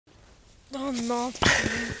Oh non.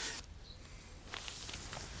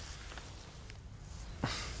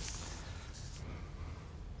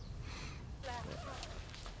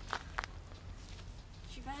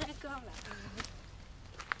 Je suis pas d'accord là.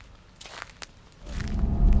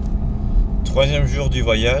 Troisième jour du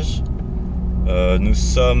voyage. Nous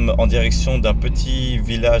sommes en direction d'un petit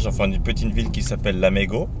village, enfin d'une petite ville qui s'appelle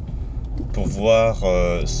Lamego, pour voir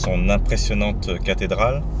son impressionnante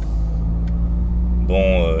cathédrale.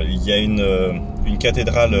 Bon, il y a une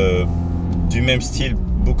cathédrale du même style,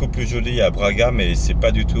 beaucoup plus jolie à Braga, mais c'est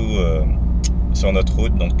pas du tout sur notre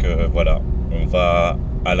route. Donc voilà, on va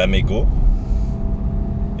à Lamego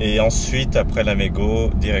et ensuite après Lamego,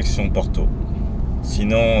 direction Porto.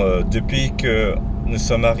 Sinon, depuis que nous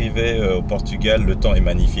sommes arrivés au Portugal, le temps est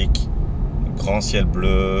magnifique. Grand ciel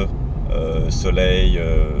bleu, soleil,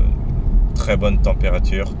 très bonne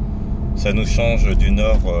température. Ça nous change du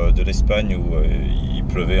nord de l'Espagne où il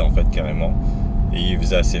pleuvait en fait carrément et il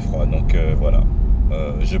faisait assez froid. Donc voilà,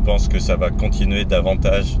 je pense que ça va continuer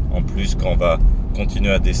davantage en plus quand on va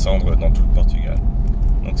continuer à descendre dans tout le Portugal.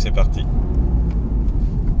 Donc c'est parti.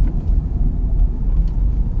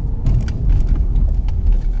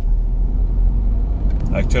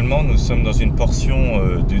 Actuellement, nous sommes dans une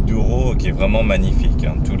portion du Douro qui est vraiment magnifique.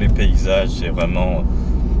 Hein. Tous les paysages, c'est vraiment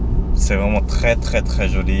très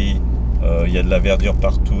joli. Il y a de la verdure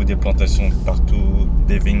partout, des plantations de partout,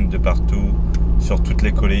 des vignes de partout, sur toutes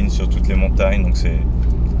les collines, sur toutes les montagnes. Donc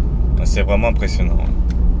c'est vraiment impressionnant.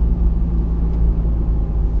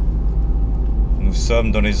 Nous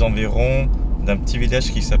sommes dans les environs d'un petit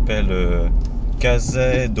village qui s'appelle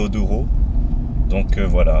Casé do Douro. Donc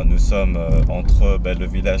voilà, nous sommes entre le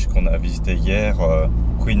village qu'on a visité hier,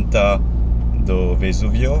 Quinta do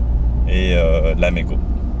Vesuvio et Lamego.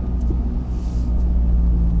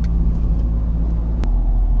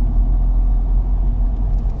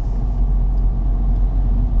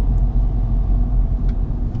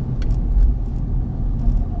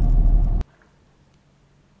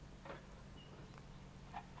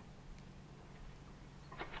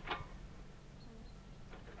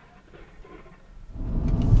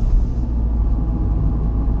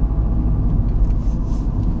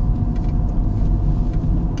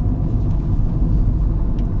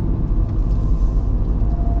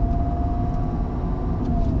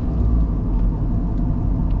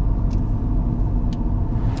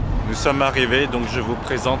 Nous sommes arrivés, donc je vous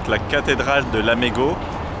présente la cathédrale de Lamego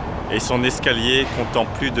et son escalier comptant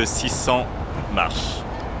plus de 600 marches.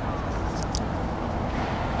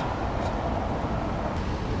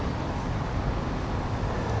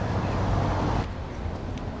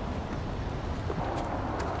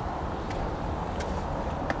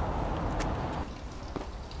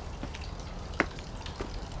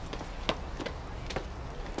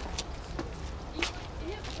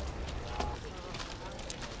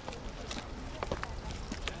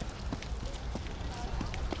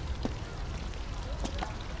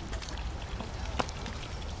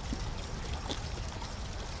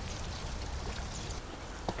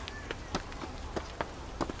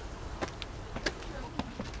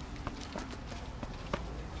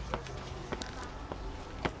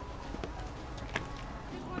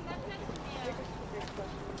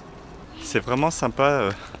 C'est vraiment sympa,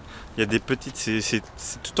 il y a des petites, c'est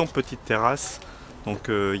tout en petites terrasses, donc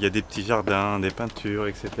il y a des petits jardins, des peintures,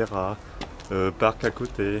 etc. Parc à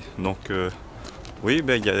côté, donc oui,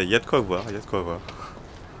 il y a de quoi voir, il y a de quoi voir.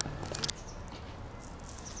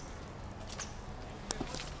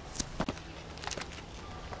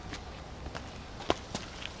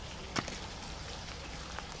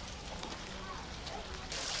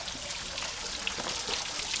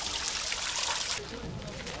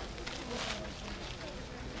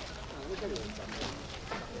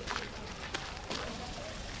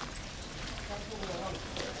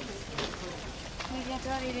 On est bientôt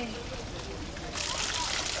arrivé.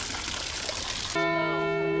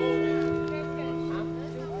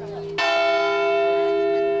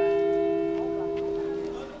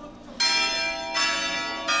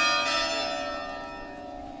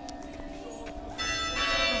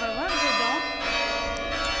 On va voir dedans.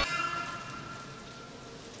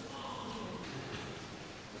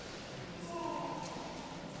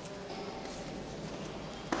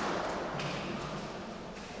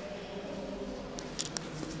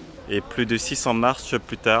 Et plus de 600 marches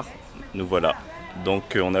plus tard, nous voilà.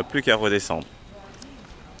 Donc on n'a plus qu'à redescendre.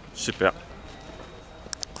 Super.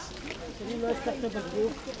 2,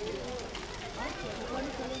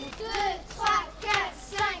 3, 4,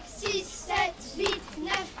 5, 6, 7, 8,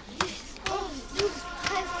 9, 10, 11, 12,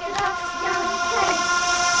 13, 14, 15, 16.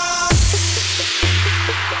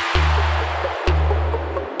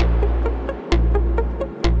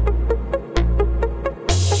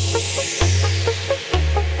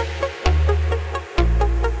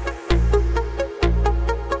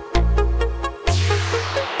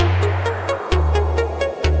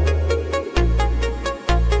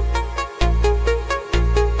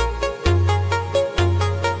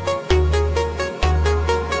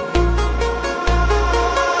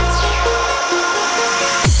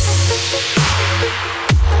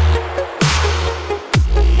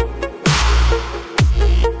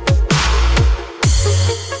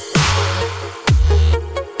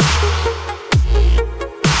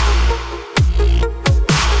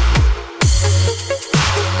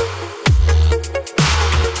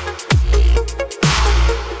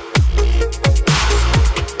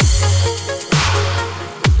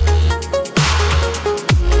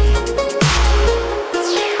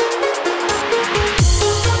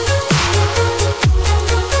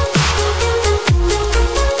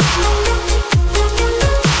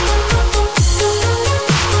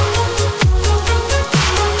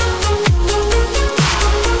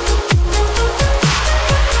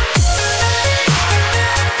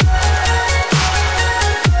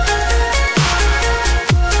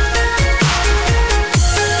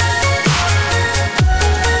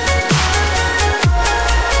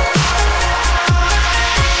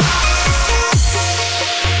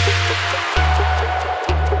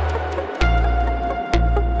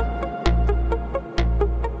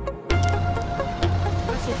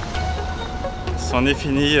 C'en est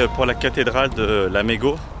fini pour la cathédrale de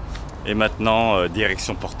Lamego et maintenant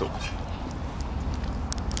direction Porto.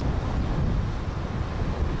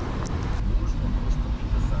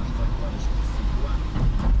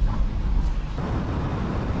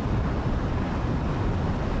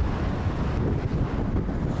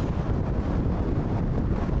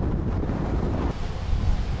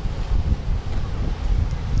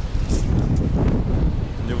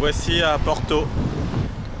 Nous voici à Porto.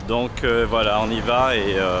 Donc voilà, on y va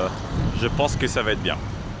et je pense que ça va être bien.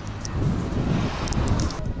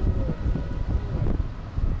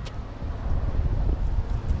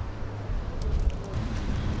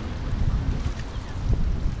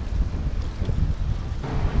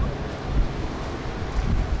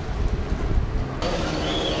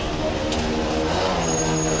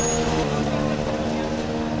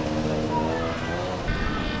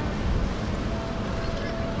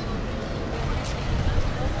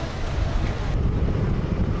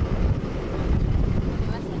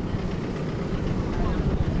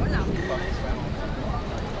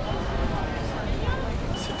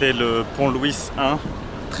 C'était le pont Louis I,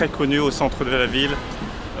 très connu au centre de la ville.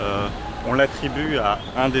 On l'attribue à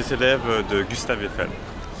un des élèves de Gustave Eiffel.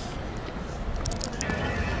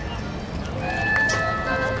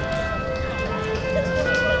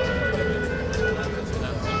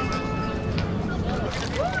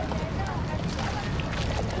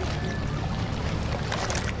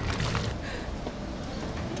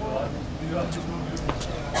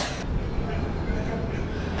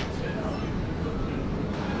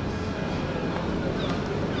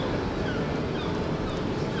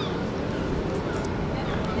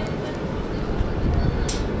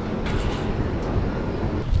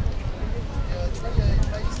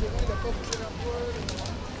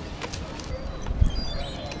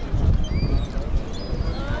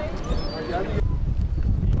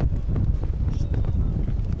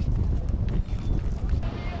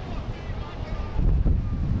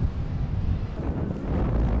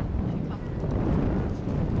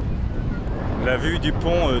 La vue du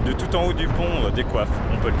pont, de tout en haut du pont, décoiffe,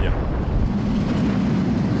 on peut le dire.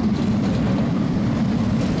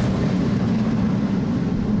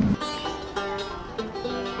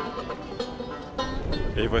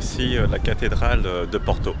 Et voici la cathédrale de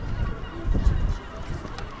Porto.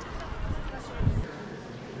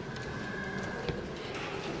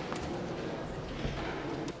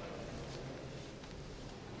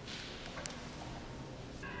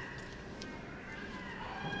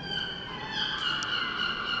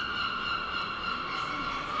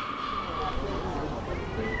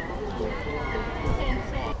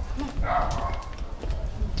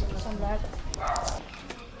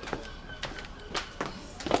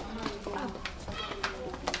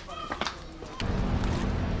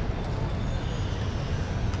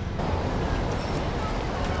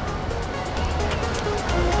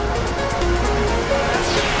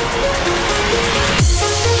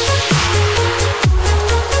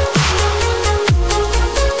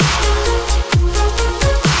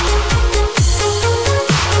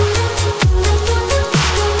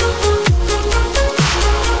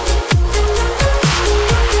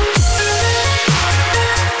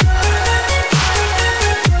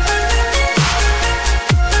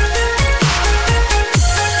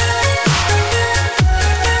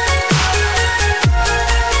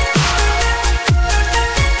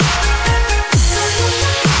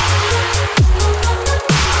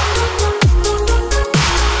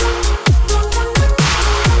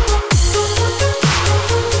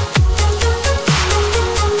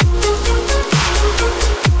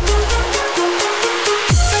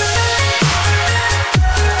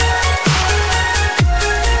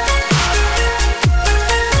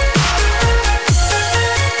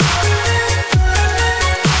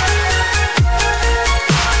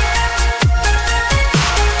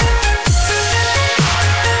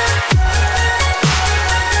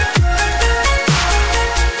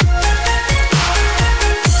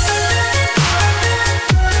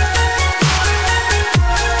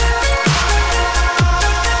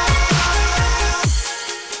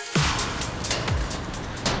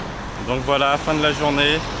 Donc voilà, fin de la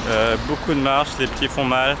journée, beaucoup de marches, les pieds font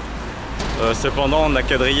mal. Cependant, on n'a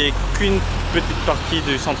quadrillé qu'une petite partie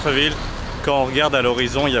du centre-ville. Quand on regarde à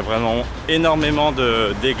l'horizon, il y a vraiment énormément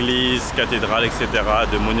d'églises, cathédrales, etc.,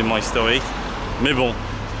 de monuments historiques. Mais bon,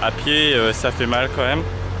 à pied, ça fait mal quand même.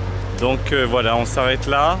 Donc voilà, on s'arrête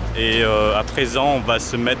là et à présent, on va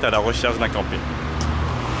se mettre à la recherche d'un camping.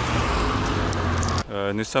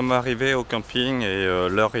 Nous sommes arrivés au camping et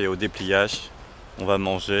l'heure est au dépliage. On va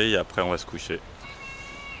manger et après on va se coucher.